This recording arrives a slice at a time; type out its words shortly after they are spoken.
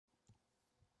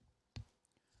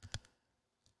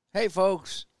Hey,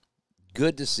 folks.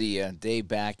 Good to see you. Dave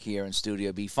back here in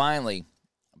Studio B. Finally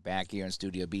back here in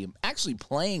Studio B. I'm actually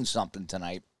playing something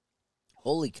tonight.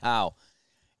 Holy cow.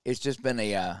 It's just been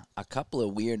a couple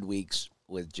of weird weeks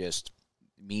with just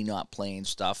me not playing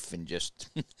stuff and just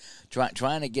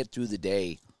trying to get through the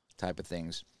day type of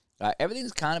things.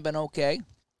 Everything's kind of been okay.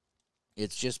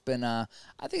 It's just been, I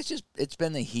think it's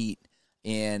been the heat.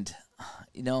 And,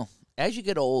 as you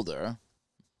get older,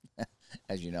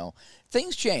 as you know,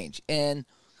 things change. And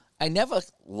I never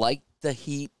liked the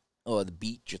heat or the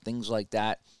beach or things like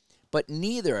that. But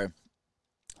neither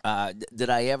did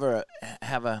I ever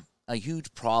have a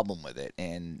huge problem with it.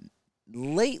 And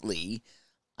lately,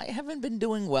 I haven't been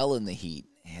doing well in the heat.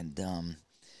 And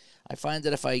I find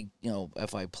that if I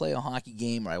play a hockey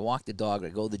game or I walk the dog or I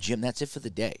go to the gym, that's it for the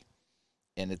day.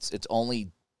 And it's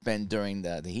only been during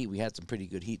the heat. We had some pretty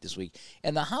good heat this week.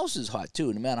 And the house is hot,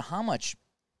 too. No matter how much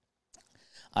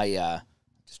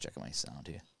just checking my sound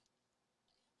here.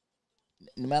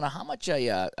 No matter how much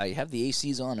I have the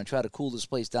ACs on and try to cool this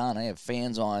place down, I have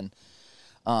fans on.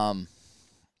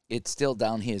 It's still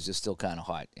down here is just still kind of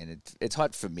hot, and it's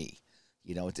hot for me.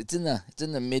 It's in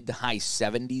the mid to high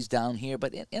 70s down here,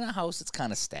 but in a house it's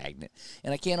kind of stagnant,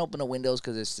 and I can't open the windows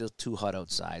because it's still too hot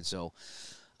outside. So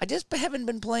I just haven't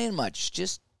been playing much.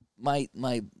 Just my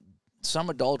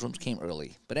summer doldrums came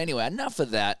early. But anyway, enough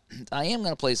of that. I am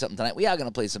going to play something tonight. We are going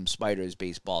to play some Spiders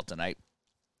baseball tonight.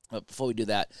 But before we do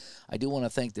that, I do want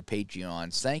to thank the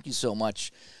Patreons. Thank you so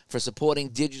much for supporting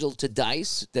Digital to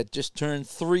Dice that just turned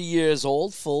 3 years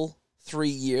old, full 3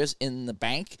 years in the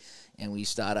bank. And we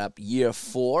start up year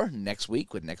 4 next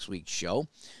week with next week's show.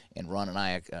 And Ron and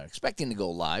I are expecting to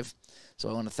go live. So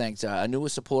I want to thank our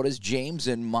newest supporters, James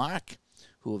and Mark,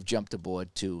 who have jumped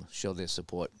aboard to show their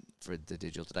support for the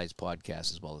Digital to Dice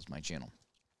podcast as well as my channel.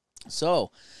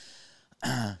 So,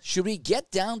 should we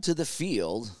get down to the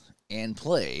field and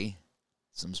play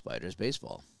some Spiders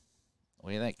baseball? What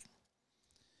do you think?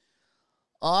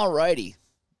 All righty.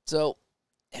 So,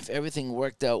 if everything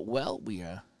worked out well, we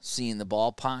are seeing the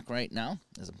ballpark right now,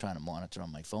 as I'm trying to monitor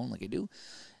on my phone like I do.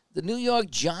 The New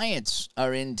York Giants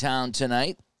are in town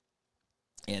tonight,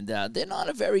 and they're not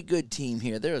a very good team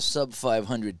here. They're a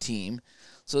sub-500 team.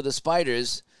 So the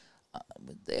Spiders,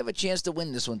 they have a chance to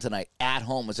win this one tonight at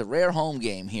home. It's a rare home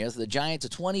game here. So the Giants are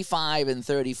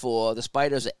 25-34. The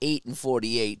Spiders are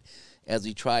 8-48 as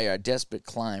we try our desperate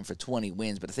climb for 20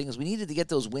 wins. But the thing is, we needed to get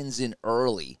those wins in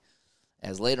early,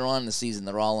 as later on in the season,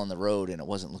 they're all on the road, and it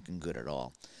wasn't looking good at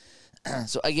all.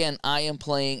 So, again, I am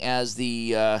playing as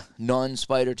the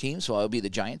non-Spider team, so I'll be the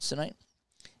Giants tonight,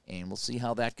 and we'll see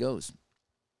how that goes.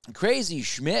 Crazy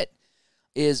Schmidt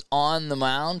is on the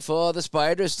mound for the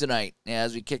Spiders tonight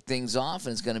as we kick things off,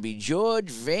 and it's going to be George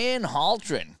Van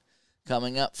Haltren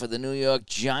coming up for the New York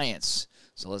Giants.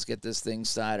 So let's get this thing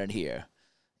started here.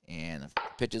 And the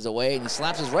pitch is away, and he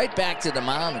slaps us right back to the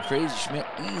mound. And Crazy Schmidt,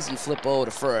 easy flip over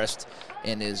to first,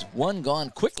 and is one gone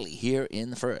quickly here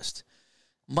in the first.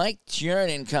 Mike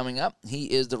Tiernan coming up. He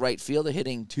is the right fielder,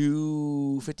 hitting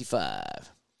 .255.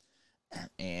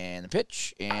 And the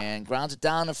pitch, and grounds it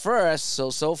down to first.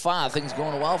 So far, things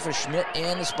going well for Schmidt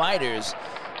and the Spiders.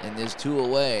 And there's 2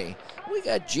 away. We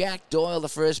got Jack Doyle, the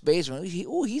first baseman.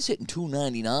 He's hitting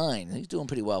 .299. He's doing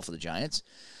pretty well for the Giants.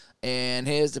 And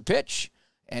here's the pitch.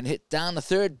 And hit down the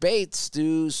third base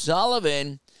to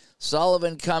Sullivan.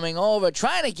 Sullivan coming over,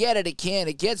 trying to get it. It can't.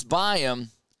 It gets by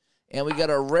him. And we got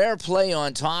a rare play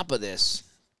on top of this.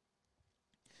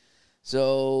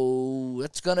 So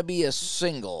that's going to be a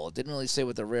single. Didn't really say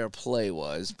what the rare play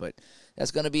was, but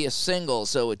that's going to be a single.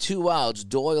 So with 2 outs,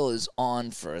 Doyle is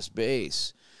on first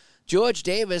base. George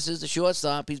Davis is the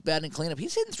shortstop. He's batting cleanup.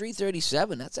 He's hitting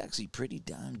 .337. That's actually pretty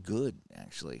darn good,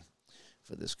 actually,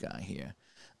 for this guy here.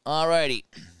 All righty,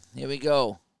 here we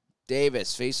go.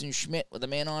 Davis facing Schmidt with a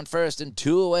man on first and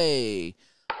 2 away.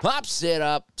 Pops it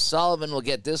up. Sullivan will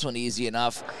get this one easy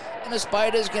enough, and the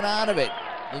Spiders get out of it.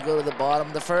 We go to the bottom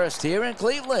of the first here in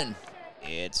Cleveland.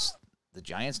 It's the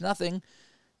Giants nothing,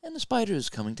 and the Spiders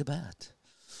coming to bat.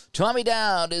 Tommy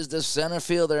Dowd is the center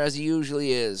fielder, as he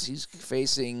usually is. He's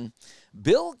facing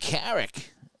Bill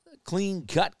Carrick.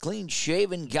 Clean-cut,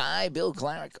 clean-shaven guy, Bill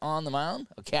Carrick on the mound.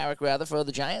 Or Carrick, rather, for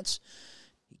the Giants.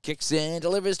 He kicks in,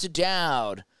 delivers to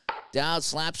Dowd. Dowd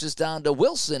slaps this down to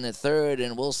Wilson at third,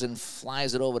 and Wilson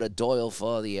flies it over to Doyle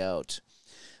for the out.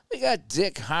 We got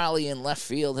Dick Harley in left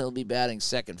field. He'll be batting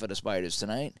second for the Spiders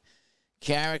tonight.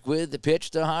 Carrick with the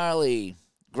pitch to Harley.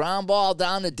 Ground ball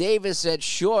down to Davis at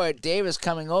short. Davis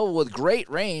coming over with great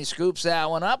range. Scoops that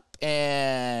one up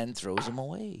and throws him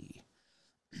away.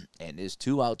 And there's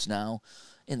 2 outs now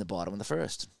in the bottom of the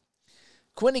first.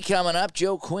 Quinney coming up.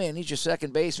 Joe Quinn, he's your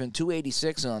second baseman,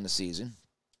 286 on the season.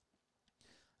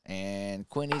 And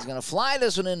Quinney's going to fly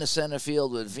this one into center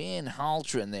field with Van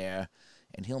Haltren there,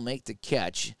 and he'll make the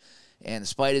catch. And the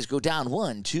Spiders go down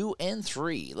 1, 2, and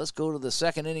 3. Let's go to the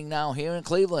second inning now here in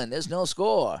Cleveland. There's no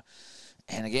score.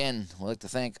 And again, we'd like to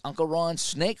thank Uncle Ron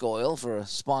Snake Oil for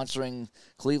sponsoring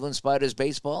Cleveland Spiders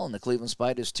baseball and the Cleveland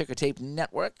Spiders Ticker Tape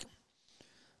Network.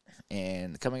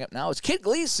 And coming up now is Kid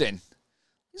Gleason.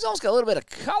 He's almost got a little bit of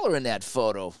color in that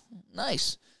photo.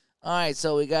 Nice. All right,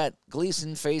 so we got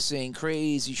Gleason facing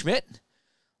Crazy Schmidt.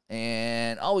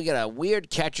 And, we got a weird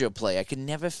catcher play. I can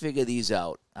never figure these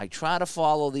out. I try to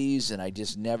follow these, and I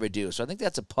just never do. So I think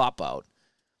that's a pop-out.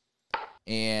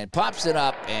 And pops it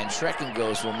up, and Shrek and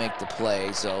Ghost will make the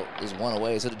play. So there's one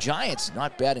away. So the Giants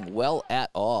not batting well at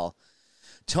all.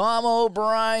 Tom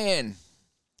O'Brien.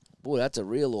 Boy, that's a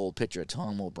real old picture of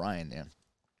Tom O'Brien there.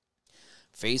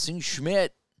 Facing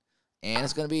Schmidt. And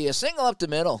it's going to be a single up the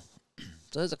middle.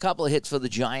 So there's a couple of hits for the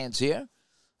Giants here.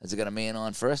 As they got a man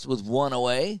on first with one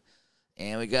away.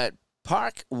 And we got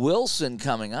Park Wilson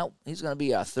coming out. He's going to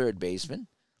be our third baseman.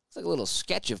 It's like a little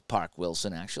sketch of Park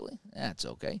Wilson, actually. That's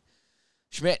okay.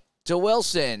 Schmidt to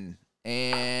Wilson.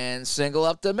 And single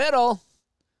up the middle.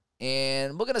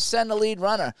 And we're going to send the lead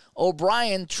runner.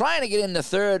 O'Brien trying to get into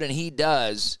third, and he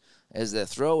does, as the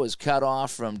throw is cut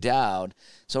off from Dowd.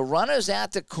 So runners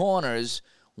at the corners.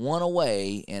 One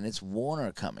away, and it's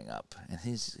Warner coming up. And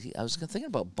I was thinking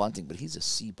about bunting, but he's a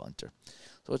C bunter.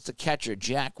 So it's the catcher,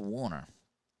 Jack Warner.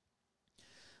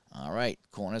 All right,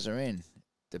 corners are in.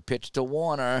 The pitch to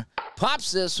Warner.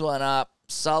 Pops this one up.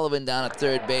 Sullivan down at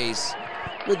third base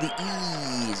with the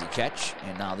easy catch.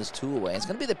 And now there's two away. It's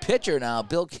going to be the pitcher now,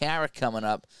 Bill Carrick coming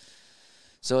up.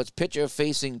 So it's pitcher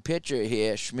facing pitcher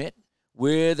here. Schmidt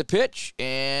with the pitch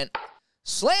and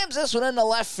slams this one into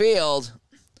left field.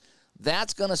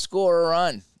 That's going to score a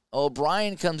run.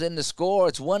 O'Brien comes in to score.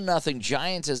 It's 1-0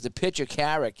 Giants as the pitcher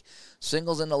Carrick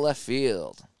singles into left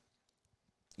field.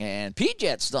 And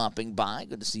P-Jet stomping by.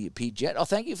 Good to see you, P-Jet. Oh,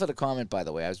 thank you for the comment, by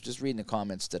the way. I was just reading the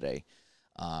comments today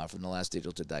from the last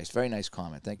Digital to Dice. Very nice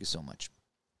comment. Thank you so much.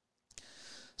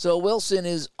 So Wilson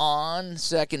is on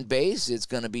second base. It's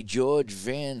going to be George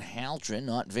Van Haltren,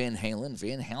 not Van Halen,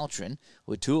 Van Haltren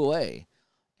with two away.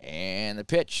 And the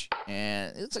pitch.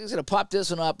 And it looks like he's going to pop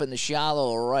this one up in the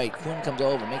shallow right. Quinn comes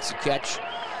over, makes a catch.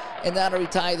 And that'll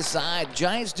retire the side.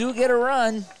 Giants do get a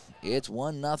run. It's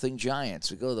 1-0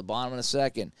 Giants. We go to the bottom of the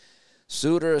second.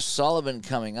 Suter Sullivan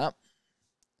coming up.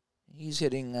 He's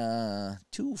hitting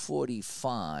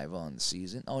 245 on the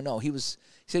season. Oh, no, he's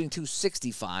hitting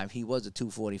 265. He was a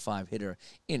 245 hitter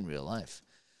in real life.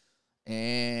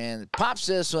 And pops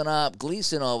this one up.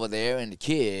 Gleason over there, and the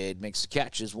kid makes the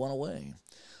catch. Is one away.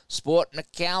 Sport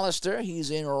McAllister, he's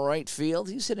in right field.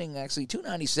 He's hitting actually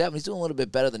 297. He's doing a little bit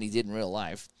better than he did in real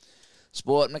life.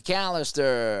 Sport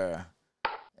McAllister.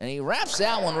 And he wraps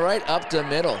that one right up the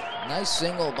middle. Nice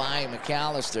single by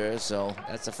McAllister. So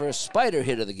that's the first Spider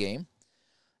hit of the game.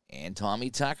 And Tommy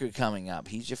Tucker coming up.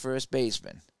 He's your first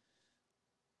baseman.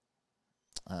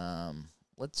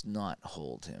 Let's not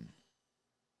hold him.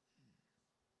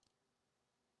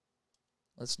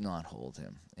 Let's not hold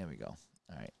him. There we go.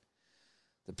 All right.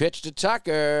 The pitch to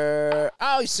Tucker.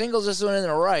 Oh, he singles this one in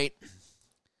the right.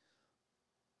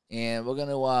 And we're going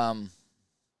to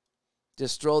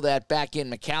just throw that back in.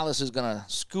 McAllister's going to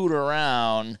scoot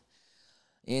around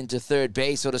into third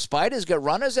base. So the Spiders got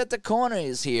runners at the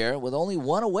corners here with only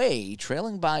one away.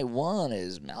 Trailing by one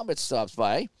as Malbert stops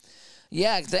by.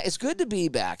 Yeah, it's good to be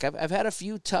back. I've had a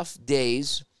few tough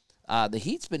days. The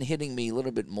heat's been hitting me a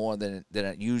little bit more than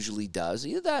it usually does.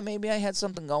 Either that, maybe I had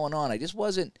something going on. I just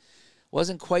wasn't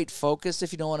quite focused,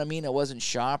 if you know what I mean. I wasn't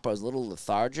sharp. I was a little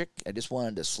lethargic. I just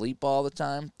wanted to sleep all the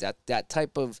time. That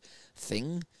type of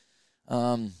thing.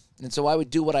 And so I would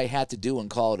do what I had to do and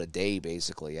call it a day,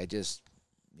 basically. I just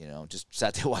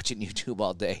sat there watching YouTube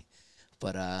all day.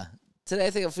 But today I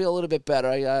think I feel a little bit better.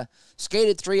 I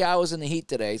skated 3 hours in the heat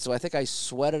today, so I think I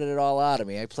sweated it all out of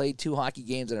me. I played 2 hockey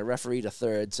games and I refereed a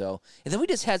third. And then we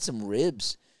just had some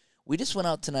ribs. We just went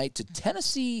out tonight to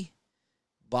Tennessee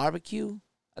Barbecue,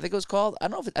 I think it was called. I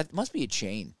don't know if it must be a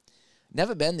chain.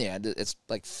 Never been there. It's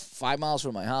like 5 miles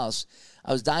from my house.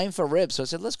 I was dying for ribs, so I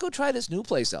said, let's go try this new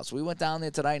place out. So we went down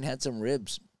there tonight and had some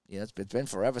ribs. Yeah, it's been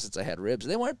forever since I had ribs.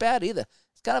 They weren't bad either.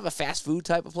 It's kind of a fast food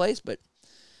type of place, but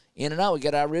in and out. We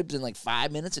got our ribs in like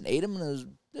 5 minutes and ate them, and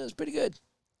it was pretty good.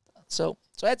 So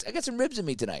I got some ribs in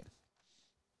me tonight.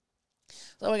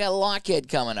 So we got Lockhead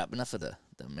coming up. Enough of the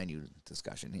menu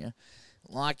discussion here.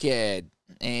 Lockhead.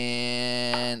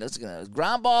 And it's going to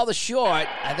ground ball to short.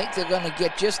 I think they're going to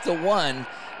get just the one.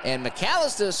 And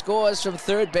McAllister scores from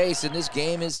third base, and this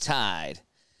game is tied.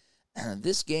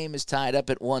 This game is tied up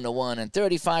at 1-1. And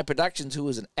 35 Productions, who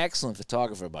is an excellent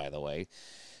photographer, by the way.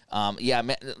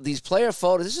 These player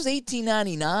photos, this is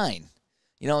 1899.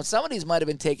 You know, some of these might have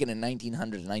been taken in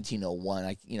 1900 and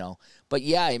 1901, But,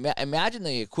 yeah, imagine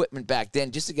the equipment back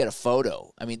then just to get a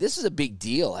photo. I mean, this is a big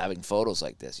deal, having photos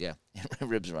like this, yeah.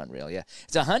 Ribs are unreal, yeah.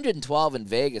 It's 112 in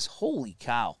Vegas. Holy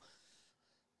cow.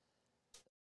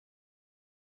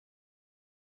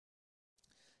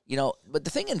 You know, but the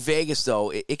thing in Vegas,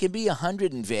 though, it can be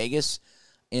 100 in Vegas,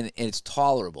 and it's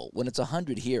tolerable. When it's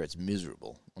 100 here, it's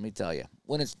miserable. Let me tell you.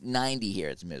 When it's 90 here,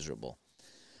 it's miserable.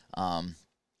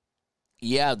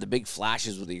 Yeah, the big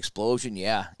flashes with the explosion.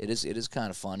 Yeah, it is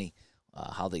kind of funny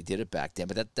how they did it back then.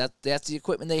 But that's the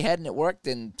equipment they had, and it worked.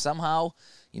 And somehow,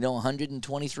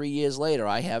 123 years later,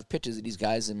 I have pictures of these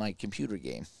guys in my computer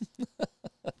game.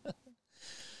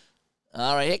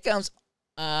 All right, here comes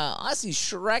Ozzy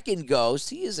Shrekin Ghost.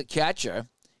 He is a catcher.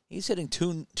 He's hitting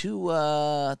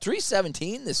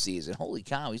 317 this season. Holy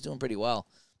cow, he's doing pretty well.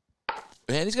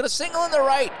 And he's going to single in the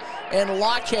right. And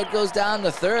Lockhead goes down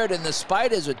to third. And the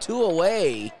Spiders, with 2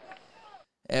 away,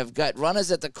 have got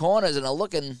runners at the corners and are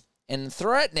looking and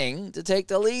threatening to take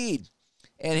the lead.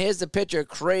 And here's the pitcher,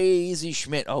 Crazy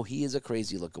Schmidt. Oh, he is a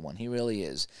crazy-looking one. He really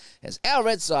is. As Al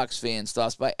Red Sox fan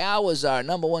stops by. Al was our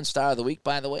 #1 star of the week,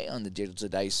 by the way, on the Digital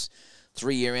Dice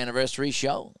 3-year anniversary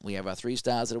show. We have our 3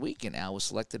 stars of the week, and Al was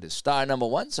selected as star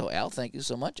 #1. So, Al, thank you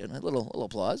so much. And a little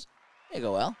applause. There you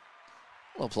go, Al. A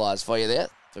little applause for you there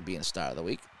for being a star of the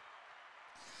week.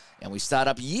 And we start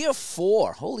up year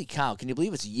 4. Holy cow. Can you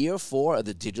believe it's year 4 of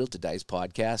the Digital to Dice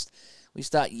podcast? We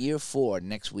start year 4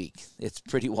 next week. It's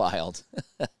pretty wild.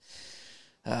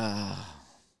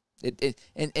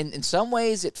 In some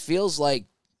ways, it feels like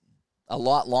a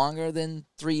lot longer than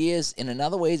 3 years. In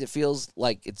other ways, it feels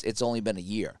like it's only been a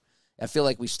year. I feel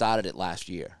like we started it last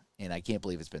year, and I can't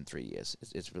believe it's been 3 years.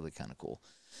 It's really kind of cool.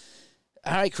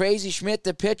 All right, Crazy Schmidt,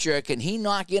 the pitcher. Can he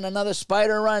knock in another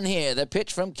Spider run here? The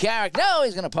pitch from Carrick. No,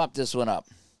 he's going to pop this one up.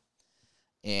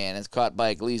 And it's caught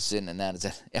by Gleason, and that is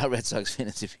Al Red Sox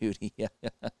Fantasy Beauty. Yeah,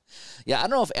 I don't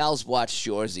know if Al's watched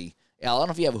Shoresy. Al, I don't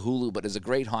know if you have Hulu, but there's a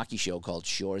great hockey show called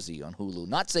Shoresy on Hulu.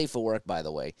 Not safe for work, by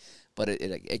the way, but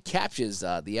it captures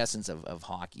the essence of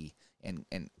hockey and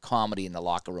comedy in the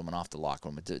locker room and off the locker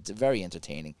room. It's very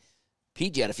entertaining.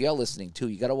 PJ, if you're listening, too,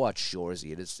 you got to watch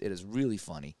Shoresy. It is really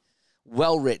funny.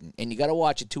 Well written, and you got to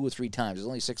watch it 2 or 3 times. There's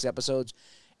only 6 episodes.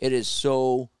 It is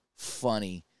so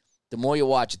funny. The more you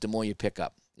watch it, the more you pick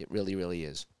up. It really, really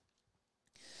is.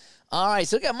 All right,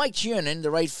 so we got Mike Tiernan, the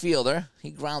right fielder.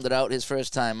 He grounded out his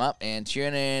first time up, and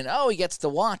Tiernan, he gets the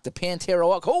walk, the Pantera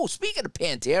walk. Oh, speaking of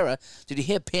Pantera, did you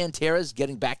hear Pantera's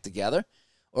getting back together?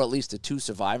 Or at least the 2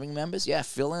 surviving members? Yeah,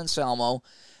 Phil Anselmo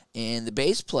and the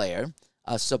bass player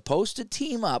are supposed to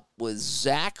team up with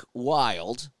Zach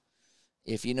Wilde.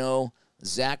 If you know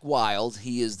Zach Wilde,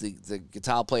 he is the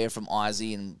guitar player from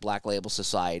Ozzy and Black Label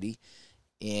Society.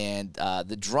 And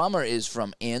the drummer is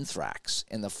from Anthrax.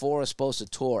 And the 4 are supposed to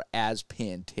tour as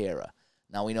Pantera.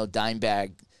 Now, we know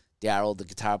Dimebag Darrell, the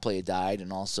guitar player, died.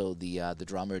 And also the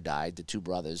drummer died, the 2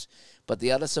 brothers. But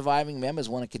the other surviving members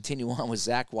want to continue on with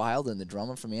Zach Wilde and the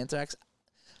drummer from Anthrax.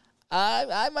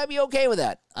 I might be okay with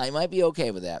that.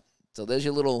 So there's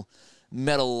your little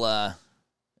metal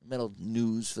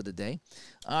news for the day.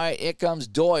 All right, here comes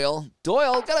Doyle.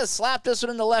 Doyle got to slap this one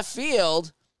in the left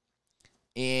field.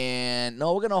 And,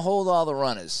 no, we're going to hold all the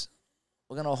runners.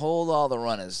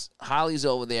 Holly's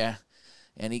over there,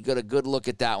 and he got a good look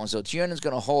at that one. So Tiernan's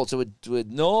going to hold. So with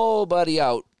nobody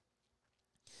out,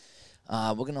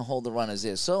 we're going to hold the runners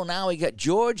there. So now we got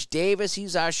George Davis.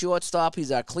 He's our shortstop.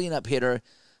 He's our cleanup hitter.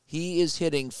 He is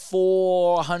hitting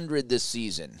 .400 this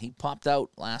season. He popped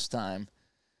out last time.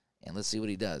 And let's see what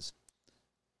he does.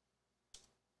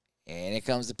 And here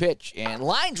comes the pitch. And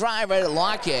line drive right at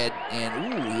Lockhead.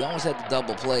 And, he almost had the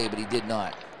double play, but he did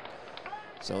not.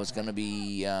 So it's going to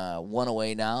be 1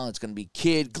 away now. It's going to be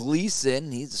Kid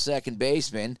Gleason. He's the second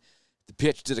baseman. The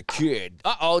pitch to the Kid.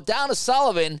 Down to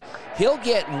Sullivan. He'll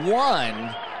get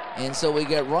 1. And so we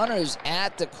get runners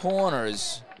at the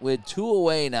corners with 2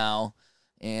 away now.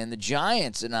 And the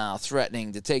Giants are now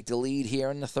threatening to take the lead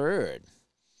here in the third.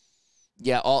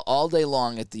 Yeah, all day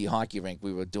long at the hockey rink,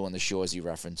 we were doing the Shoresy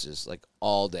references, like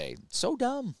all day. So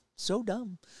dumb.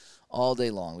 All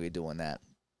day long we were doing that.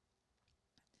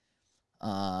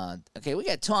 Okay, we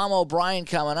got Tom O'Brien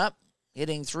coming up,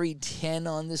 hitting .310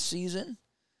 on this season.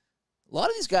 A lot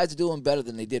of these guys are doing better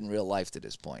than they did in real life to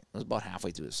this point. It was about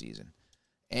halfway through the season.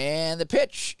 And the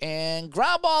pitch, and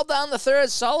ground ball down the third.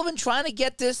 Sullivan trying to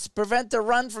get this, prevent the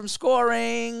run from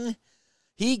scoring.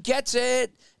 He gets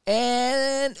it,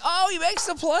 and, oh, he makes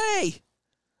the play.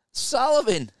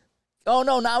 Sullivan. Oh,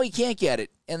 no, now he can't get it,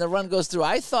 and the run goes through.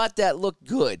 I thought that looked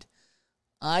good.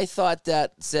 I thought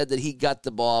that said that he got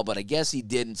the ball, but I guess he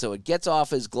didn't, so it gets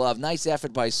off his glove. Nice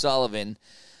effort by Sullivan,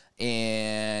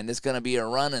 and it's going to be a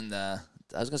run in the,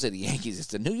 I was going to say the Yankees. It's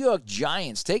the New York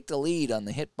Giants take the lead on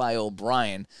the hit by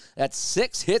O'Brien. That's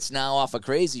 6 hits now off of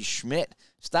Crazy Schmidt.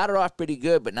 Started off pretty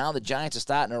good, but now the Giants are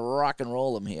starting to rock and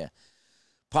roll him here.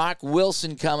 Park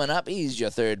Wilson coming up. He's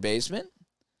your third baseman.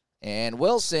 And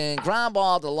Wilson, ground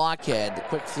ball to Lockhead. The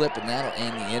quick flip, and that'll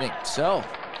end the inning. So,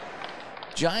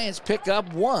 Giants pick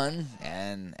up 1,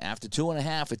 and after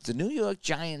 2.5, it's the New York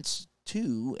Giants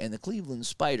 2 and the Cleveland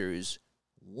Spiders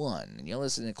 1. And you're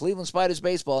listening to Cleveland Spiders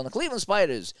Baseball on the Cleveland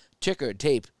Spiders Ticker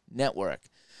Tape Network.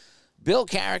 Bill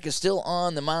Carrick is still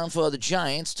on the mound for the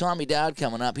Giants. Tommy Dowd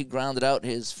coming up. He grounded out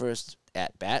his first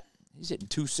at-bat. He's hitting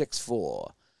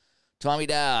 .264. Tommy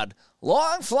Dowd,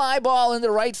 long fly ball into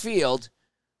right field.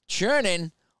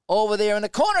 Chernin over there in the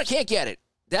corner, can't get it.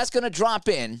 That's going to drop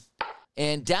in,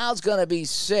 and Dowd's going to be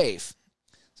safe.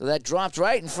 So that dropped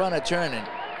right in front of Chernin,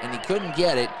 and he couldn't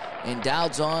get it, and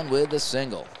Dowd's on with a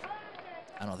single.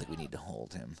 I don't think we need to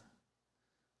hold him.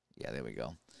 Yeah, there we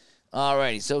go. All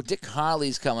righty, so Dick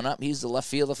Harley's coming up. He's the left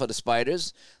fielder for the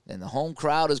Spiders. And the home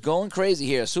crowd is going crazy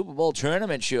here. Super Bowl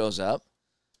tournament shows up.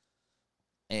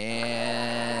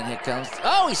 And here comes...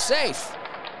 Oh, he's safe.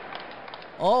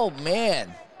 Oh,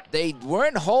 man. They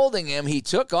weren't holding him. He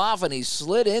took off, and he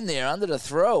slid in there under the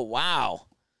throw. Wow.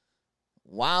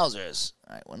 Wowzers.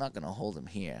 All right, we're not going to hold him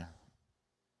here.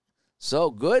 So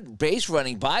good base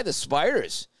running by the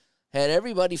Spiders. Had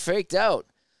everybody faked out.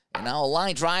 And now a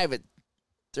line drive at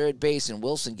third base, and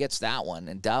Wilson gets that one.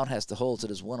 And Dowd has to hold, so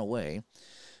there's one away.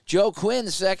 Joe Quinn,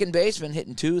 the second baseman,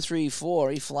 hitting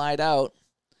 2-3-4. He flied out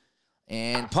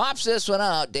and pops this one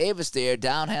out. Davis there.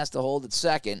 Dowd has to hold at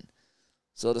second.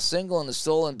 So the single and the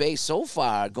stolen base so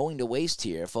far going to waste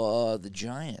here for the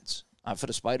Giants. For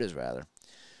the Spiders, rather.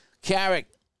 Carrick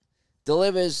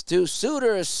delivers to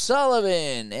Suter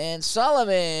Sullivan. And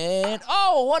Sullivan,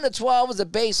 1-12 was a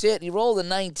base hit. He rolled a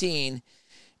 19,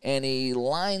 and he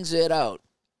lines it out.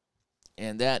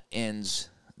 And that ends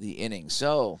the inning.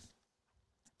 So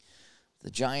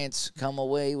the Giants come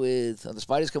away with, the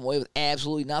Spiders come away with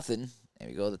absolutely nothing. And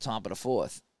we go to the top of the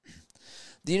fourth.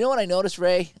 Do you know what I noticed,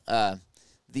 Ray? The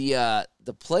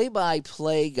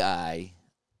play-by-play guy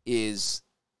is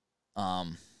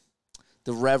the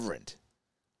Reverend.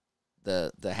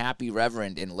 The happy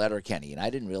Reverend in Letterkenny, and I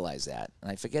didn't realize that.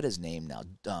 And I forget his name now.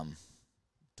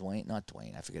 Dwayne, not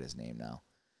Dwayne. I forget his name now.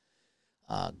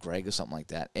 Greg or something like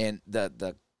that. And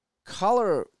the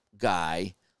color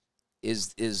guy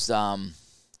is the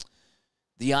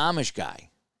Amish guy.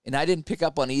 And I didn't pick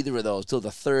up on either of those till the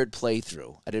third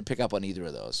playthrough. I didn't pick up on either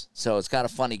of those. So it's kind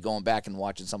of funny going back and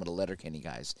watching some of the Letterkenny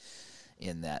guys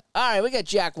in that. All right, we got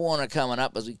Jack Warner coming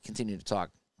up as we continue to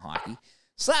talk hockey.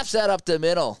 Slaps that up the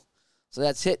middle. So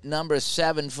that's hit number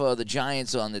 7 for the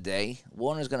Giants on the day.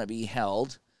 Warner's going to be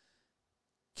held.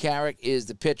 Carrick is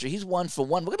the pitcher. He's 1 for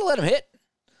 1. We're going to let him hit.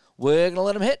 We're going to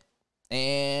let him hit.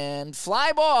 And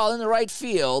fly ball in the right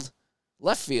field.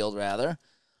 Left field, rather.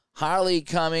 Harley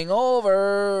coming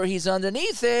over. He's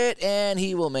underneath it, and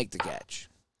he will make the catch.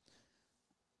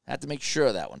 Have to make sure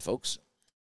of that one, folks.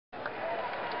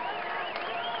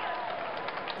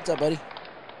 What's up, buddy?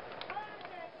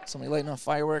 Somebody lighting off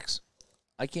fireworks?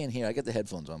 I can't hear. I got the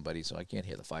headphones on, buddy, so I can't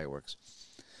hear the fireworks.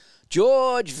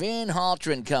 George Van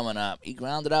Haltren coming up. He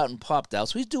grounded out and popped out.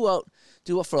 So he's due up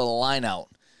for a line out.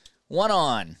 1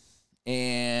 on.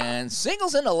 And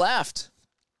singles in the left.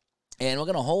 And we're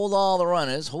going to hold all the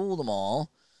runners. Hold them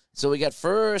all. So we got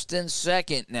first and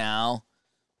second now.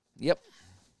 Yep.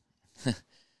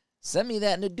 Send me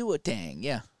that in a do-a-tang.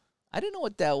 Yeah. I didn't know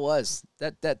what that was.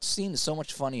 That scene is so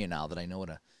much funnier now that I know what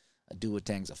a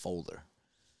do-a-tang's a folder.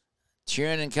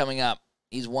 Chernin coming up.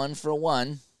 He's 1 for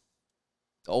 1.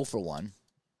 0 for 1.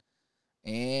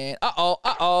 And,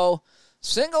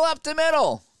 single up the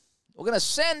middle. We're going to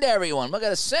send everyone.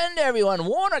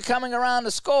 Warner coming around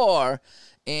to score.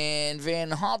 And Van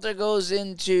Halter goes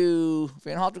into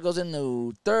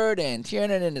third and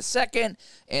Tiernan into second.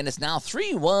 And it's now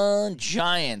 3-1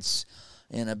 Giants.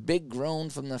 And a big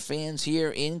groan from the fans here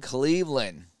in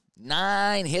Cleveland.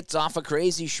 9 hits off of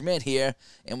Crazy Schmidt here.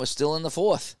 And we're still in the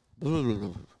fourth.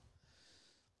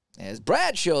 As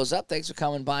Brad shows up, thanks for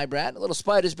coming by, Brad. A little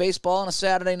Spiders baseball on a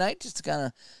Saturday night just to kind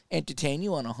of entertain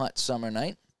you on a hot summer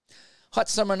night. Hot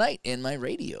summer night in my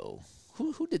radio.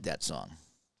 Who did that song,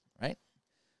 right?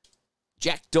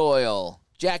 Jack Doyle.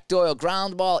 Jack Doyle,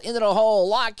 ground ball into the hole.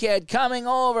 Lockhead coming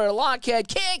over. Lockhead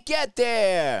can't get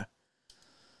there.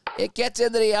 It gets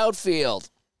into the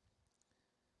outfield.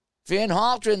 Van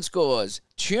Haltren scores.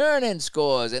 Chernin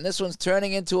scores. And this one's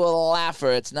turning into a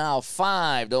laugher. It's now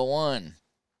 5-1.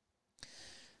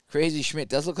 Crazy Schmidt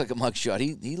does look like a mugshot.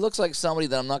 He looks like somebody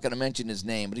that I'm not going to mention his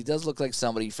name, but he does look like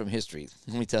somebody from history.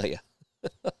 Let me tell you.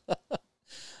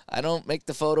 I don't make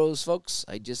the photos, folks.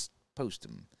 I just post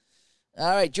them. All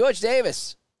right, George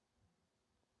Davis.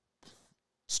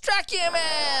 Struck him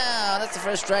out. That's the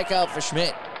first strikeout for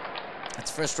Schmidt.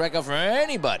 That's the first strikeout for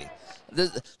anybody. The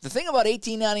thing about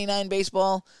 1899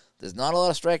 baseball, there's not a lot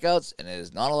of strikeouts, and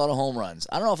there's not a lot of home runs.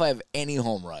 I don't know if I have any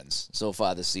home runs so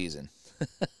far this season.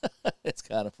 It's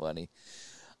kind of funny.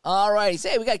 All right,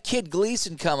 say we got Kid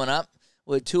Gleason coming up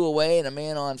with 2 away and a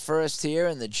man on first here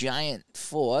in the Giant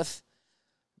fourth.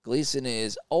 Gleason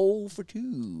is 0 for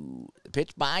 2. The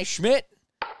pitch by Schmidt.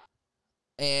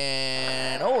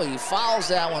 And, he fouls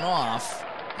that one off.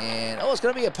 And, it's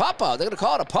going to be a pop-out. They're going to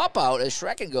call it a pop-out as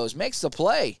Schrecken goes, makes the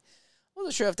play.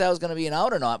 Wasn't sure if that was going to be an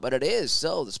out or not, but it is.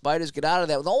 So the Spiders get out of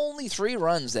that with only 3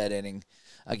 runs that inning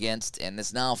against. And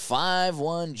it's now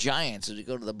 5-1 Giants as we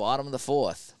go to the bottom of the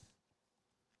fourth.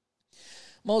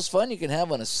 Most fun you can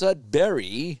have on a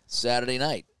Sudbury Saturday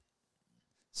night.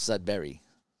 Sudbury.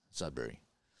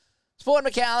 Sport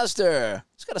McAllister.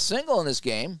 He's got a single in this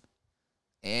game.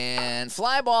 And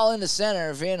fly ball into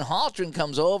center. Van Haltren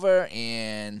comes over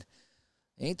and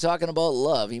ain't talking about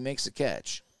love. He makes the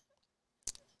catch.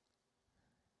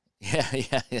 Yeah.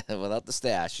 Without the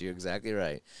stash. You're exactly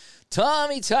right.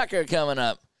 Tommy Tucker coming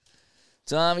up.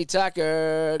 Tommy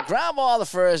Tucker. Ground ball to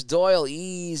first. Doyle,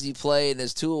 easy play. And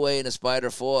there's 2 away in the Spider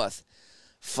fourth.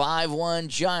 5-1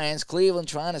 Giants. Cleveland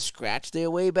trying to scratch their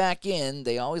way back in.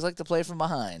 They always like to play from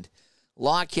behind.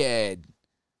 Lockhead.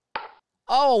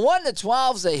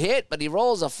 1-12's a hit, but he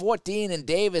rolls a 14, and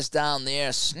Davis down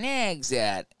there snags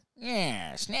that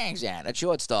at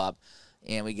shortstop,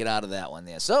 and we get out of that one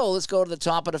there. So let's go to the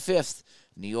top of the fifth.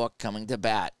 New York coming to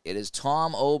bat. It is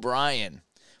Tom O'Brien.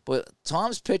 But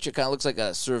Tom's picture kind of looks like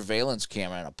a surveillance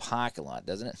camera in a parking lot,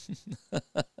 doesn't it?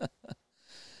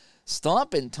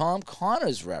 Stomp and Tom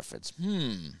Connors reference.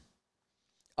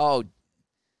 Oh,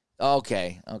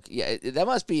 okay. Yeah, that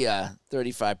must be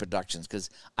 35 Productions because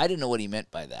I didn't know what he meant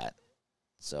by that.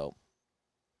 So,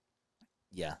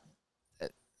 yeah.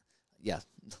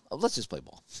 Let's just play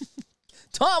ball.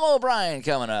 Tom O'Brien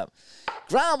coming up.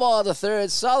 Ground ball to third.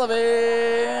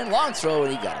 Sullivan. Long throw,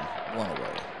 and he got him. 1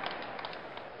 away.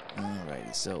 All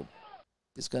righty. So,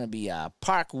 it's going to be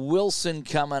Park Wilson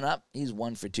coming up. He's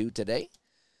 1 for 2 today.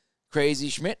 Crazy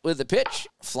Schmidt with the pitch.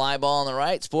 Fly ball on the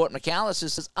right. Sport McAllister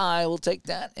says, I will take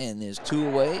that. And there's 2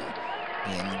 away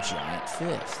in the Giant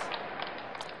fifth.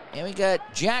 And we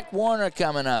got Jack Warner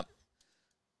coming up.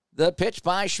 The pitch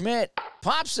by Schmidt.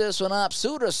 Pops this one up.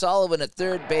 Suter Sullivan at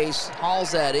third base.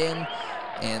 Hauls that in.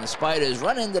 And the Spiders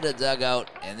run into the dugout.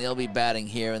 And they'll be batting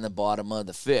here in the bottom of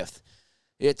the fifth.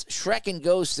 It's Schrecken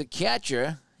goes to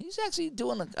catcher. He's actually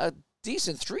doing a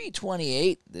decent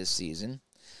 .328 this season.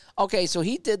 Okay, so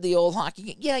he did the old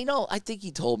hockey. Yeah, I think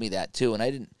he told me that too, and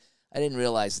I didn't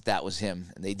realize that was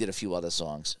him. And they did a few other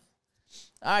songs.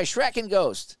 All right, Schrecken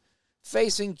Ghost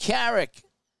facing Carrick.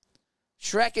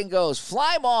 Schrecken Ghost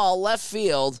fly ball left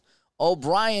field.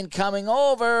 O'Brien coming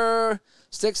over,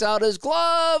 sticks out his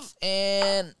glove,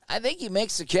 and I think he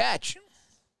makes the catch.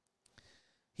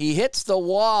 He hits the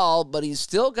wall, but he's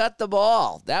still got the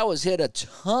ball. That was hit a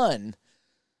ton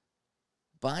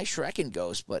by Schrecken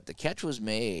Ghost, but the catch was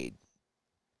made.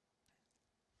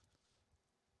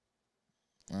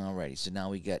 Alrighty, so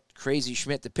now we got Crazy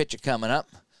Schmidt, the pitcher, coming up.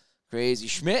 Crazy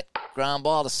Schmidt, ground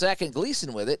ball to second.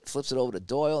 Gleason with it, flips it over to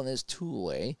Doyle, and there's 2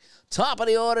 away. Top of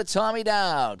the order, Tommy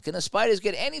Dowd. Can the Spiders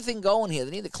get anything going here?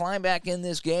 They need to climb back in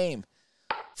this game.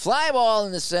 Fly ball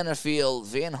in the center field.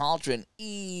 Van Haltren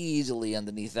easily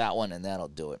underneath that one, and that'll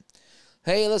do it.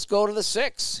 Hey, let's go to the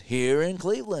 6th here in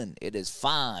Cleveland. It is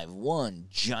 5-1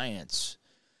 Giants.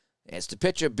 It's the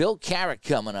pitcher, Bill Carrick,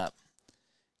 coming up.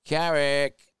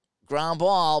 Carrick, ground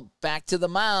ball, back to the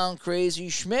mound. Crazy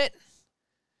Schmidt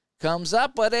comes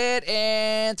up with it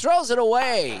and throws it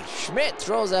away. Schmidt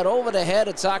throws that over the head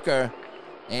of Tucker,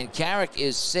 and Carrick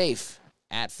is safe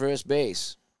at first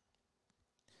base.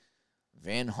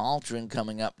 Van Haltren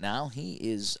coming up now. He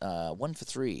is 1 for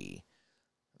 3.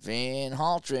 Van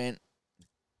Haltren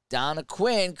down to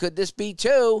Quinn. Could this be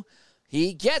 2?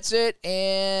 He gets it,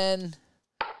 and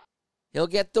he'll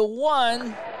get the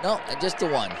 1. No, just the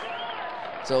 1.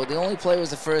 So the only play was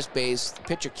the first base. The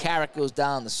pitcher, Carrick, goes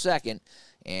down the second.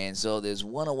 And so there's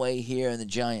 1 away here in the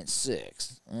Giants'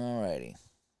 6th. All righty.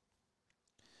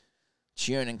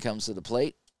 Cheernan comes to the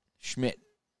plate. Schmidt,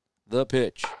 the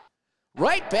pitch.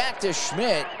 Right back to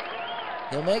Schmidt.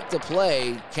 He'll make the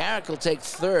play. Carrick will take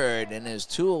third, and there's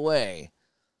 2 away.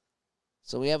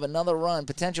 So we have another run,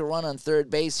 potential run on third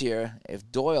base here.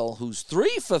 If Doyle, who's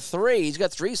 3 for 3, he's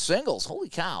got 3 singles. Holy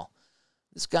cow.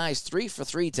 This guy's 3 for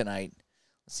 3 tonight.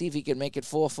 Let's see if he can make it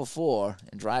 4 for 4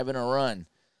 and drive in a run.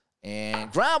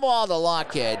 And ground ball to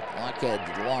Lockhead.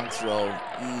 Lockhead, long throw,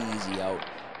 easy out,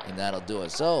 and that'll do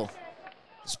it. So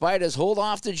the Spiders hold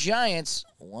off the Giants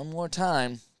one more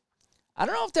time. I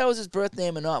don't know if that was his birth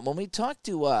name or not. When we talked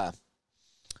to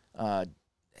Mr.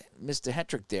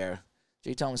 Hetrick there,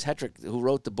 J. Thomas Hetrick, who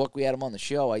wrote the book, we had him on the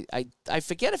show. I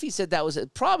forget if he said that was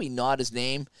probably not his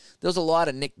name. There was a lot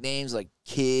of nicknames like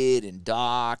Kid and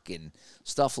Doc and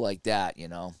stuff like that, you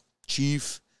know.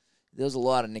 Chief. There was a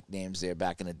lot of nicknames there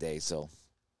back in the day. So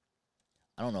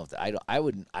I don't know if I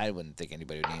wouldn't think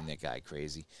anybody would name that guy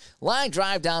crazy. Line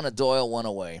drive down to Doyle, 1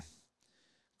 away.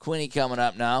 Quinney coming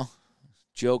up now.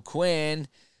 Joe Quinn.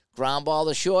 Ground ball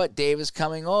to short. Davis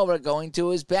coming over, going to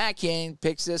his backhand.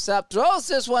 Picks this up. Throws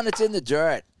this one. It's in the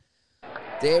dirt.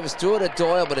 Davis threw it at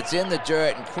Doyle, but it's in the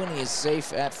dirt, and Quinney is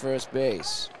safe at first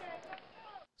base.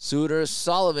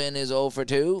 Sullivan is 0 for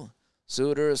 2.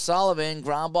 Sullivan.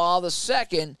 Ground ball to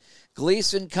second.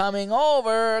 Gleason coming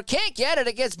over. Can't get it.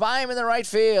 It gets by him in the right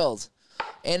field.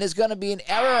 And there's going to be an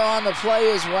error on the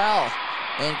play as well.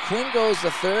 And Quinn goes to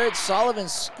third. Sullivan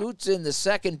scoots in the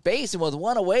second base. And with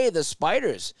 1 away, the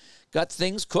Spiders got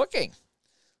things cooking.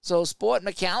 So Sport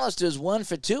McAllister's 1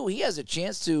 for 2. He has a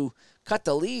chance to cut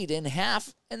the lead in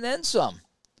half and then some.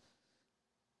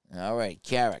 All right,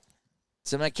 Carrick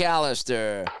to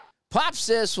McAllister. Pops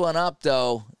this one up,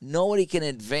 though. Nobody can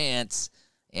advance.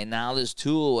 And now there's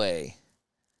 2 away.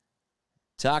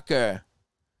 Tucker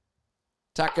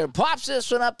pops this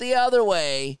one up the other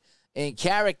way. And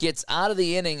Carrick gets out of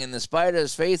the inning, and the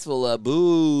Spiders faithful are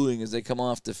booing as they come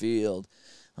off the field.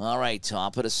 All right,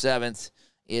 top of the 7th.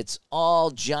 It's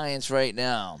all Giants right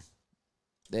now.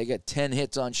 They got 10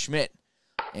 hits on Schmidt.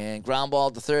 And ground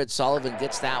ball to third. Sullivan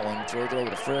gets that one. Throws it over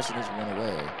to first, and there's 1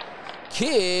 away.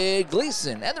 Kid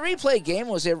Gleason. And the replay game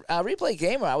was a replay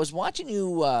gamer. I was watching you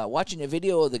watching a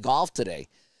video of the golf today.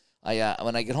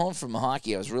 When I get home from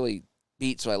hockey, I was really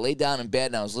beat, so I laid down in bed,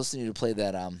 and I was listening to you play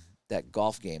that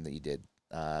golf game that you did.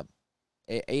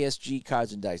 ASG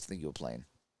Cards and Dice, I think you were playing.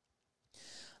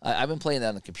 I've been playing that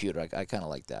on the computer. I kind of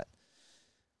like that.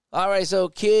 All right, so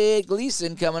Kid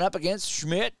Gleason coming up against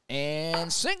Schmidt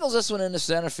and singles this one into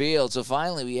center field. So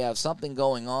finally we have something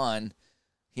going on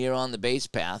here on the base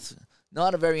path.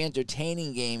 Not a very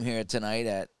entertaining game here tonight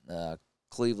at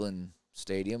Cleveland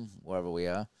Stadium, wherever we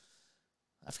are.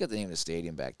 I forget the name of the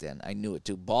stadium back then. I knew it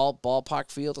too. Ballpark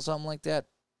Field or something like that.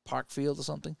 Park Field or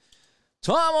something.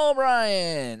 Tom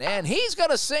O'Brien, and he's going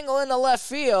to single into left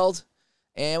field,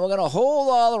 and we're going to hold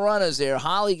all the runners there.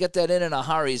 Holly got that in a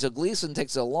hurry, so Gleason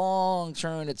takes a long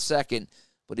turn at second,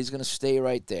 but he's going to stay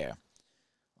right there.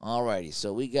 All righty,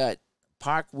 so we got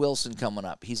Park Wilson coming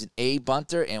up. He's an A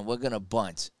bunter, and we're going to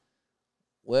bunt.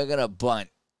 We're going to bunt.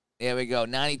 There we go,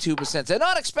 92%. They're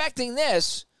not expecting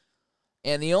this,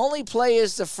 and the only play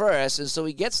is to first, and so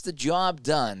he gets the job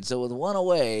done. So with 1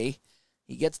 away,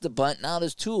 he gets the bunt. Now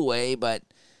there's 2 away, but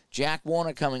Jack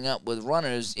Warner coming up with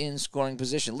runners in scoring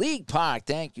position. League Park,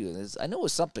 thank you. I know it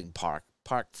was something Park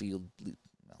Field.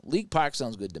 League Park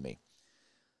sounds good to me.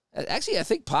 Actually, I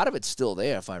think part of it's still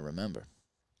there, if I remember.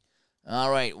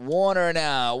 All right, Warner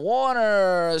now.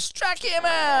 Warner struck him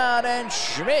out, and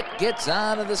Schmidt gets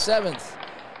on to the 7th.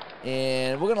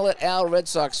 And we're going to let Al Red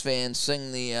Sox fans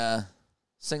sing the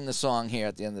song here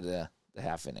at the end of the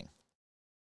half inning.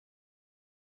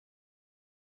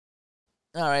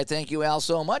 All right, thank you, Al,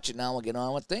 so much. And now we'll get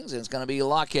on with things, and it's going to be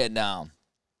Lockhead now.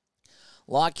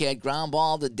 Lockhead, ground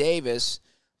ball to Davis.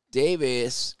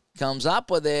 Davis comes up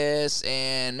with this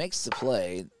and makes the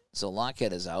play. So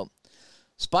Lockhead is out.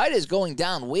 Spiders going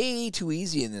down way too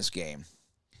easy in this game.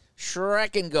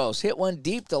 Schrecken goes. Hit one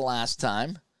deep the last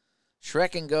time.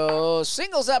 Schrecken goes.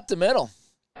 Singles up the middle.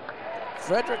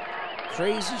 Frederick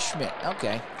Crazy Schmidt.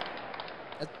 Okay.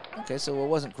 Okay, so it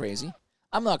wasn't crazy.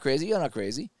 I'm not crazy. You're not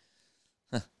crazy.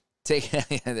 Take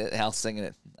Al's singing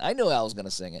it. I knew Al was going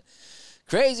to sing it.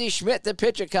 Crazy Schmidt, the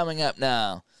pitcher, coming up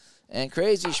now. And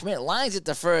Crazy Schmidt lines it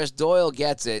to first. Doyle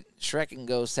gets it. Schrecken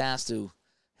goes, has to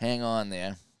hang on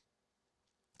there.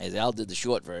 As Al did the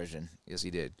short version. Yes, he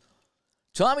did.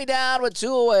 Tommy Dowd with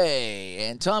 2 away.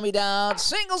 And Tommy Dowd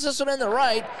singles this one in the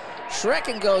right.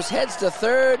 Schrecken goes, heads to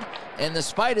third. And the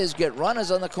Spiders get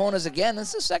runners on the corners again. This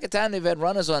is the second time they've had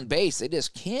runners on base. They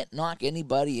just can't knock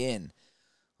anybody in.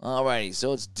 All righty,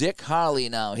 so it's Dick Harley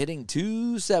now hitting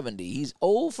 .270. He's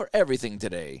 0 for everything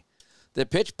today. The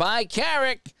pitch by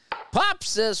Carrick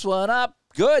pops this one up.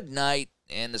 Good night.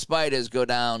 And the Spiders go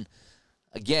down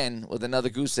again with another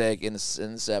goose egg in the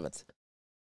seventh.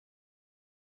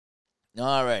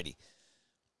 All righty.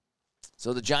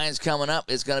 So the Giants coming up.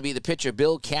 It's going to be the pitcher,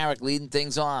 Bill Carrick, leading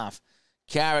things off.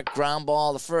 Carrick ground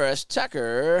ball the first.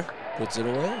 Tucker puts it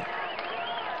away.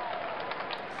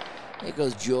 Here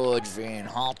goes George Van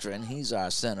Haltren. He's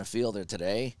our center fielder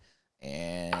today.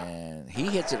 And he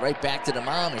hits it right back to the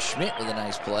mound. Schmidt with a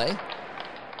nice play.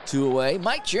 2 away.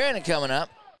 Mike Chernin coming up.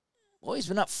 Boy, he's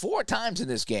been up 4 times in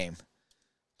this game.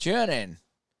 Chernin.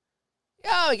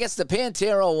 Oh, he gets the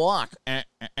Pantera walk.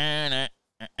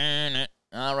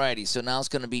 All righty, so now it's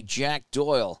going to be Jack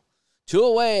Doyle. 2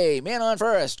 away. Man on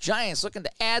first. Giants looking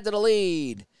to add to the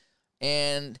lead.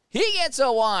 And he gets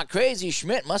a walk. Crazy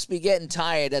Schmidt must be getting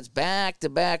tired. That's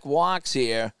back-to-back walks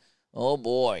here. Oh,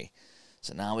 boy.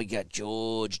 So now we got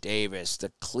George Davis,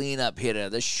 the cleanup hitter,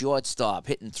 the shortstop,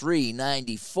 hitting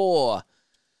 .394.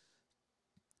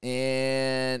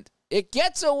 And it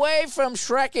gets away from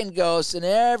Schreckenghost, and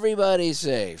everybody's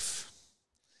safe.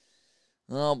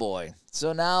 Oh, boy.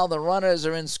 So now the runners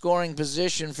are in scoring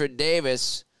position for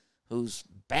Davis, who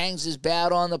bangs his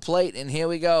bat on the plate, and here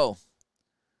we go.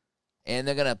 And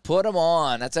they're going to put him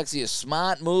on. That's actually a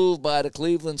smart move by the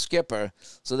Cleveland skipper.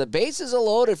 So the bases are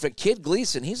loaded for Kid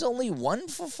Gleason. He's only 1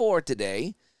 for 4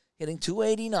 today, hitting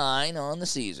 .289 on the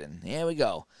season. Here we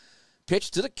go.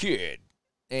 Pitch to the Kid.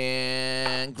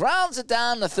 And grounds it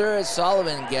down the third.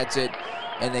 Sullivan gets it.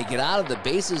 And they get out of the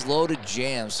bases loaded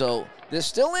jam. So they're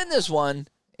still in this one.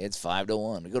 It's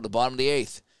 5-1. We go to the bottom of the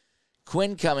 8th.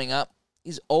 Quinn coming up.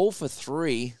 He's 0 for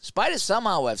 3. Spiders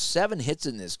somehow have 7 hits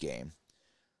in this game.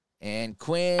 And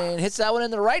Quinn hits that one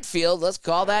in the right field. Let's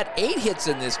call that 8 hits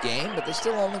in this game, but they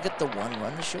still only get the 1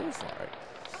 run to show for it.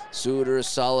 Suter,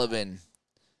 Sullivan.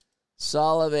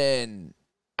 Sullivan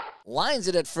lines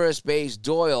it at first base.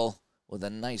 Doyle with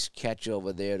a nice catch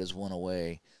over there. There's 1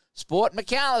 away. Sport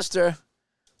McAllister,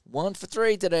 1 for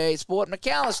 3 today. Sport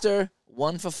McAllister,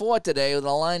 1 for 4 today with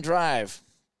a line drive.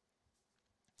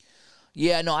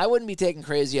 Yeah, no, I wouldn't be taking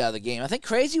Crazy out of the game. I think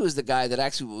Crazy was the guy that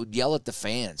actually would yell at the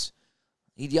fans.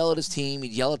 He'd yell at his team.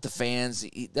 He'd yell at the fans.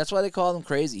 That's why they called him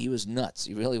Crazy. He was nuts.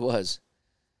 He really was.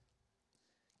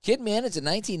 Kid Manning's a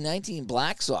 1919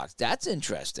 Black Sox. That's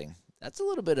interesting. That's a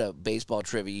little bit of baseball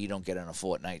trivia you don't get on a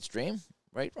fortnight stream.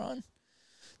 Right, Ron?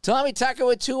 Tommy Tucker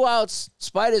with 2 outs.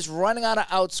 Spiders running out of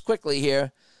outs quickly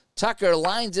here. Tucker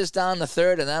lines this down the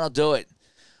third, and that'll do it.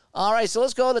 All right, so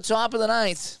let's go to the top of the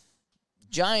 9th.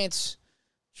 Giants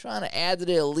trying to add to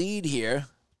their lead here.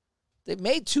 They've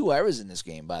made 2 errors in this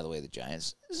game, by the way, the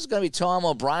Giants. This is going to be Tom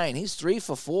O'Brien. He's 3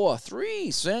 for 4. 3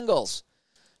 singles.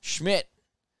 Schmidt.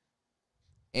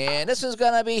 And this is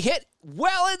going to be hit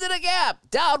well into the gap.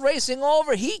 Dowd racing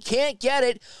over. He can't get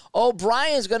it.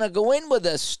 O'Brien's going to go in with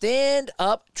a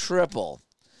stand-up triple.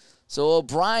 So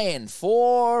O'Brien,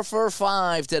 4 for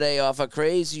 5 today off a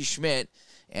Crazy Schmidt.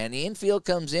 And the infield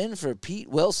comes in for Pete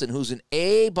Wilson, who's an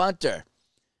A bunter.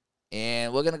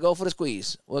 And we're going to go for the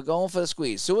squeeze. We're going for the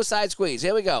squeeze. Suicide squeeze.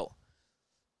 Here we go.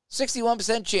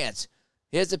 61% chance.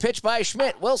 Here's the pitch by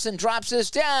Schmidt. Wilson drops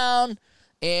this down.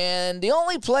 And the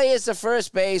only play is the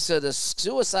first base, so the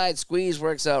suicide squeeze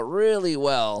works out really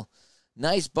well.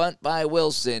 Nice bunt by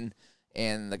Wilson.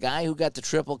 And the guy who got the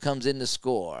triple comes in to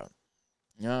score.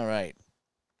 All right.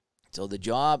 So the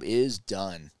job is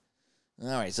done. All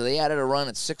right, so they added a run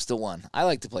at 6-1. I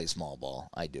like to play small ball.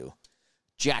 I do.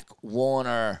 Jack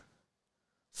Warner.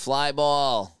 Fly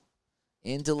ball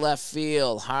into left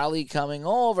field. Harley coming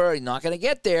over. He's not going to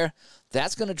get there.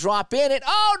 That's going to drop in. And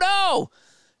oh, no!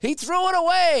 He threw it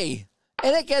away.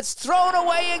 And it gets thrown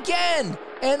away again.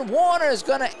 And Warner's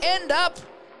going to end up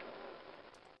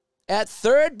at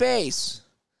third base.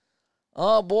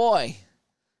 Oh, boy.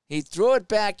 He threw it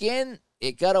back in.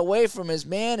 It got away from his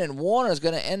man. And Warner's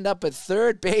going to end up at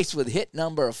third base with hit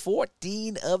number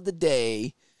 14 of the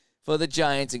day for the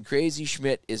Giants, and Crazy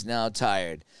Schmidt is now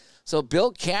tired. So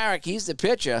Bill Carrick, he's the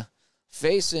pitcher,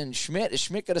 facing Schmidt. Is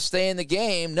Schmidt going to stay in the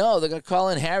game? No, they're going to call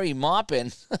in Harry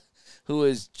Maupin, who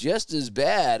is just as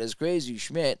bad as Crazy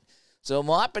Schmidt. So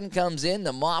Maupin comes in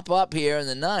to mop up here in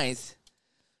the 9th.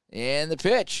 And the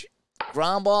pitch,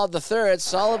 ground ball to third.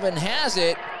 Sullivan has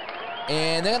it,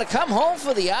 and they're going to come home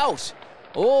for the out.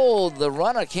 Oh, the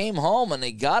runner came home, and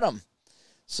they got him.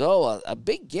 So a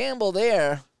big gamble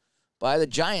there by the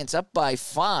Giants, up by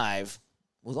 5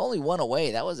 with only 1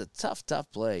 away. That was a tough,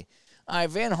 tough play. All right,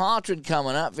 Van Haltren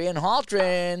coming up. Van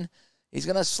Haltren, he's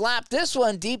going to slap this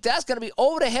one deep. That's going to be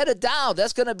over the head of Dowd.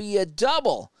 That's going to be a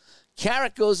double.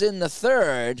 Carrick goes in the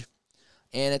third,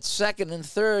 and it's second and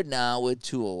third now with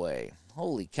 2 away.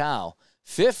 Holy cow.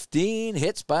 15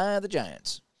 hits by the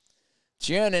Giants.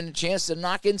 Tiernan, a chance to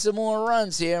knock in some more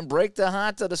runs here and break the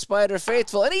heart of the Spider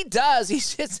faithful. And he does. He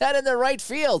hits that in the right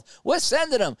field. We're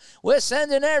sending him. We're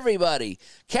sending everybody.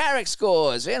 Carrick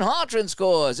scores. Van Haltren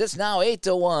scores. It's now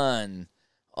 8-1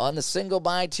 on the single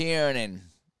by Tiernan.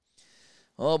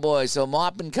 Oh, boy. So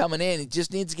Maupin coming in. He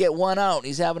just needs to get one out.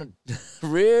 He's having a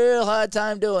real hard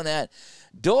time doing that.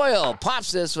 Doyle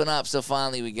pops this one up, so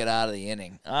finally we get out of the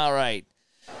inning. All right.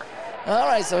 All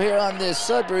right, so here on this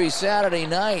Sudbury Saturday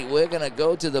night, we're going to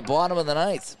go to the bottom of the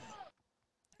ninth.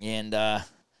 And, yeah,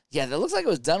 it looks like it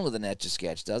was done with an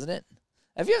Etch-a-Sketch, doesn't it?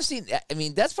 Have you ever seen, I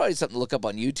mean, that's probably something to look up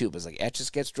on YouTube, is like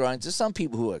Etch-a-Sketch drawings. There's some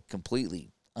people who are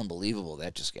completely unbelievable with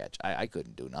Etch-a-Sketch. I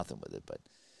couldn't do nothing with it, but.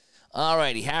 All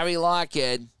righty, Harry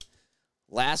Lockhead.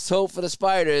 Last hope for the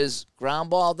Spiders.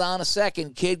 Ground ball down to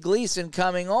second. Kid Gleason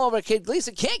coming over. Kid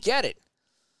Gleason can't get it.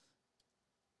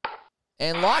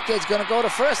 And Lockhead's going to go to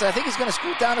first. I think he's going to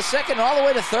scoot down to second all the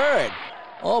way to third.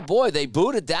 Oh, boy, they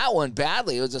booted that one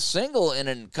badly. It was a single and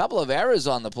a couple of errors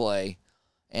on the play.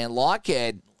 And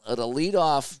Lockhead, the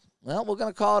leadoff, well, we're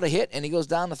going to call it a hit, and he goes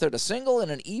down to third. A single and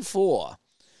an E4.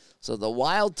 So the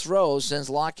wild throw sends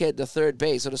Lockhead to third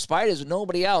base. So the Spiders, with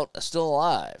nobody out, are still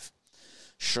alive.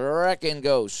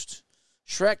 Schreckengost.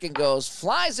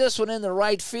 Flies this one in the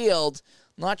right field.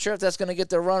 Not sure if that's going to get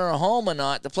the runner home or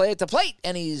not. The play at the plate,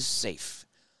 and he's safe.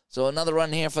 So another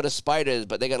run here for the Spiders,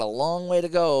 but they got a long way to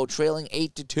go, trailing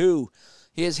 8-2.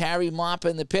 Here's Harry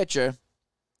Maupin, the pitcher.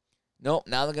 Nope,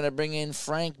 now they're going to bring in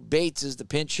Frank Bates as the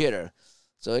pinch hitter.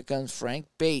 So here comes Frank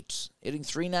Bates, hitting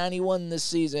 .391 this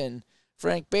season.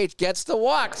 Frank Bates gets the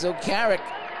walk, so Carrick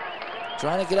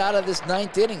trying to get out of this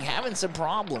ninth inning, having some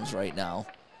problems right now.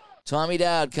 Tommy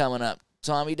Dowd coming up.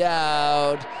 Tommy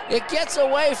Dowd. It gets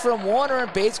away from Warner,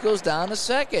 and Bates goes down to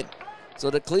second.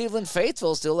 So the Cleveland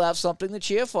faithful still have something to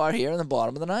cheer for here in the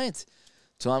bottom of the ninth.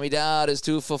 Tommy Dowd is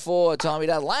 2 for 4. Tommy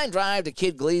Dowd line drive to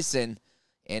Kid Gleason.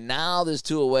 And now there's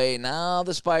 2 away. Now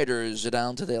the Spiders are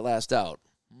down to their last out.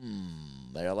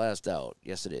 Their last out.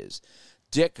 Yes, it is.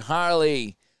 Dick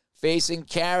Harley facing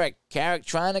Carrick. Carrick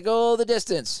trying to go the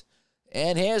distance.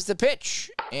 And here's the pitch.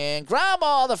 And ground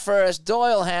ball to first.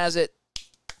 Doyle has it.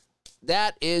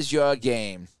 That is your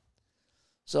game.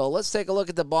 So let's take a look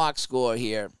at the box score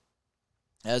here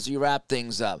as we wrap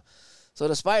things up. So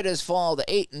the Spiders fall to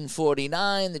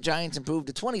 8-49. The Giants improve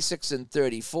to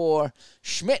 26-34.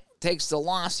 Schmidt takes the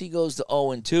loss. He goes to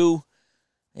 0-2.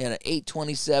 He had an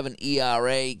 8.27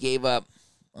 ERA. Gave up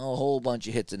a whole bunch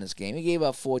of hits in this game. He gave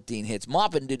up 14 hits.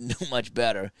 Maupin didn't do much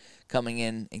better coming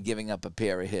in and giving up a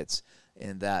pair of hits.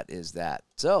 And that is that.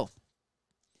 So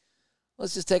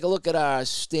let's just take a look at our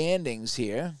standings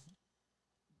here.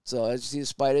 So as you see, the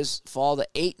Spiders fall to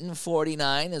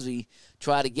 8-49 as we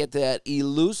try to get that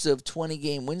elusive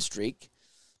 20-game win streak.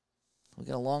 We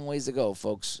got a long ways to go,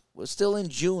 folks. We're still in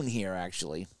June here,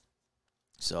 actually.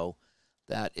 So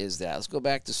that is that. Let's go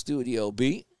back to Studio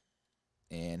B.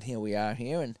 And here we are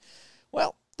here. And,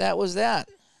 well, that was that.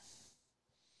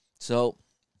 So,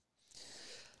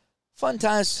 fun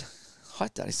times.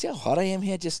 Hot. I see how hot I am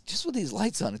here? Just with these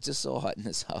lights on, it's just so hot in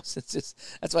this house. It's just,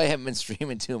 that's why I haven't been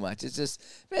streaming too much. It's just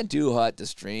been too hot to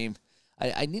stream.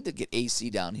 I need to get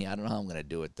AC down here. I don't know how I'm going to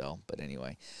do it, though. But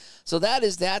anyway. So that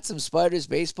is that. Some Spiders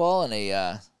baseball and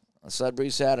a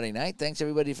Sudbury Saturday night. Thanks,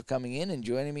 everybody, for coming in and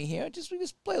joining me here. We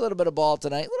just play a little bit of ball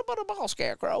tonight. A little bit of ball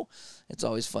scarecrow. It's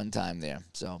always fun time there.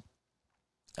 So,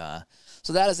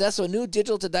 so that is that. So a new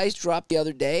Digital to Dice dropped the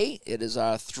other day. It is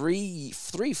our three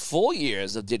full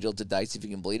years of Digital to Dice, if you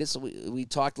can believe it. So we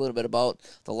talked a little bit about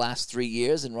the last 3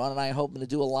 years, and Ron and I are hoping to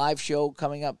do a live show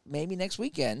coming up maybe next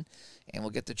weekend, and we'll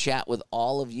get to chat with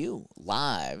all of you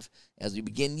live as we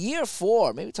begin year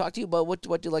 4. Maybe talk to you about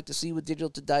what you like to see with Digital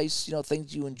to Dice,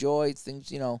 things you enjoy,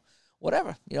 things,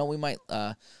 whatever. We might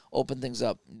open things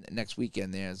up next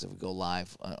weekend there as if we go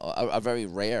live. A very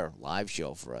rare live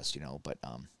show for us, but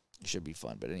it should be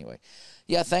fun. But anyway,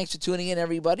 yeah, thanks for tuning in,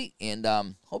 everybody, and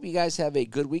hope you guys have a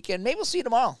good weekend. Maybe we'll see you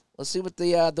tomorrow. Let's see what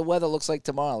the weather looks like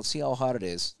tomorrow. Let's see how hot it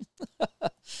is.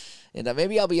 And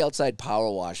maybe I'll be outside power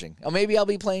washing. Or maybe I'll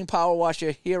be playing Power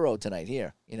Washer Hero tonight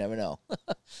here. You never know.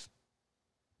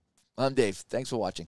 I'm Dave. Thanks for watching.